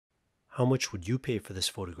How much would you pay for this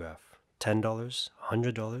photograph? $10,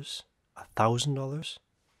 $100, $1,000?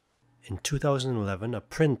 In 2011, a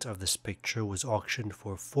print of this picture was auctioned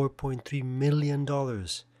for $4.3 million.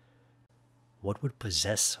 What would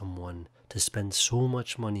possess someone to spend so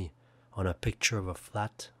much money on a picture of a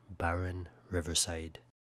flat, barren riverside?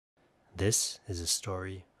 This is the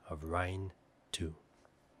story of Rhine 2.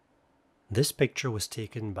 This picture was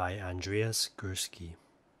taken by Andreas Gursky.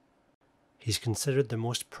 He's considered the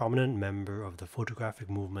most prominent member of the photographic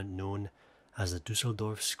movement known as the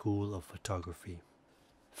Dusseldorf School of Photography.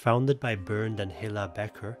 Founded by Bernd and Hella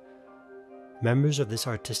Becker, members of this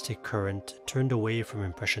artistic current turned away from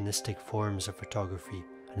impressionistic forms of photography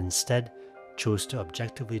and instead chose to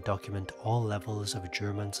objectively document all levels of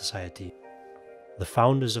German society. The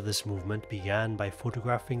founders of this movement began by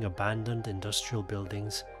photographing abandoned industrial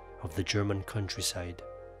buildings of the German countryside.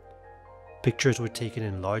 Pictures were taken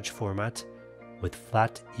in large format, with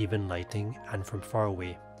flat, even lighting and from far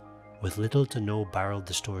away, with little to no barrel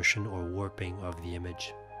distortion or warping of the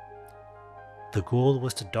image. The goal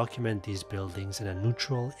was to document these buildings in a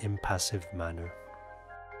neutral, impassive manner.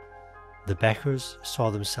 The Beckers saw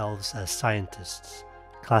themselves as scientists,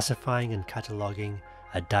 classifying and cataloguing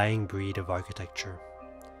a dying breed of architecture.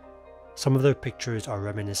 Some of their pictures are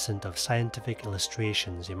reminiscent of scientific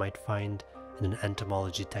illustrations you might find in an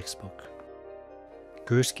entomology textbook.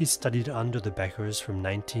 Gursky studied under the Beckers from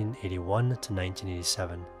 1981 to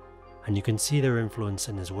 1987, and you can see their influence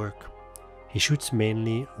in his work. He shoots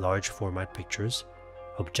mainly large format pictures,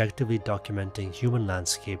 objectively documenting human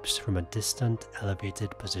landscapes from a distant, elevated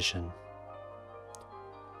position.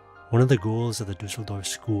 One of the goals of the Dusseldorf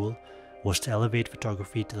School was to elevate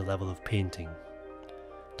photography to the level of painting.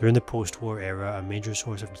 During the post-war era, a major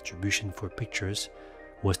source of distribution for pictures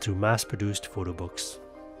was through mass-produced photo books.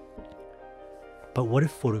 But what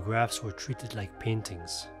if photographs were treated like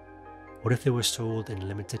paintings? What if they were sold in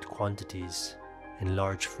limited quantities, in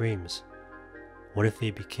large frames? What if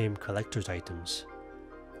they became collector's items?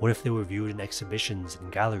 What if they were viewed in exhibitions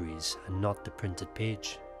and galleries and not the printed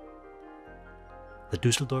page? The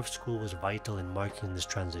Dusseldorf School was vital in marking this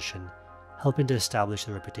transition, helping to establish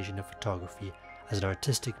the reputation of photography as an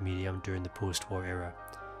artistic medium during the post-war era,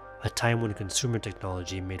 a time when consumer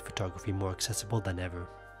technology made photography more accessible than ever.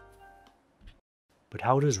 But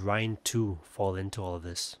how does Rhine 2 fall into all of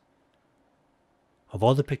this? Of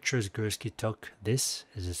all the pictures Gursky took, this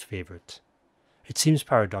is his favorite. It seems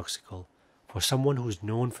paradoxical. For someone who's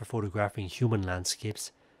known for photographing human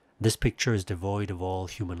landscapes, this picture is devoid of all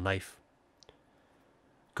human life.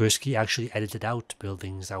 Gursky actually edited out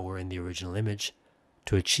buildings that were in the original image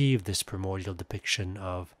to achieve this primordial depiction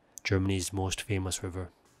of Germany's most famous river.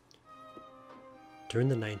 During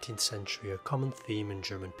the 19th century, a common theme in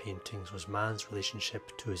German paintings was man's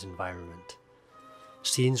relationship to his environment.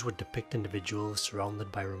 Scenes would depict individuals surrounded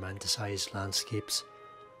by romanticized landscapes,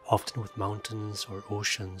 often with mountains or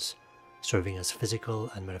oceans serving as physical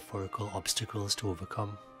and metaphorical obstacles to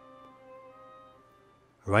overcome.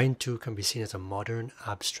 Rhine 2 can be seen as a modern,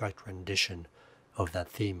 abstract rendition of that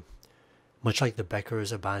theme. Much like the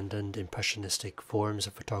Beckers abandoned impressionistic forms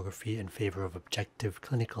of photography in favor of objective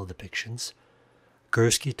clinical depictions,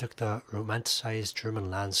 Gursky took the romanticized German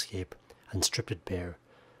landscape and stripped it bare,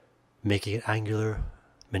 making it angular,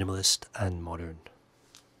 minimalist, and modern.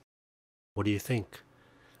 What do you think?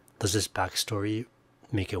 Does this backstory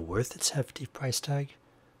make it worth its hefty price tag?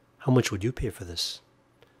 How much would you pay for this?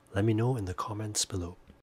 Let me know in the comments below.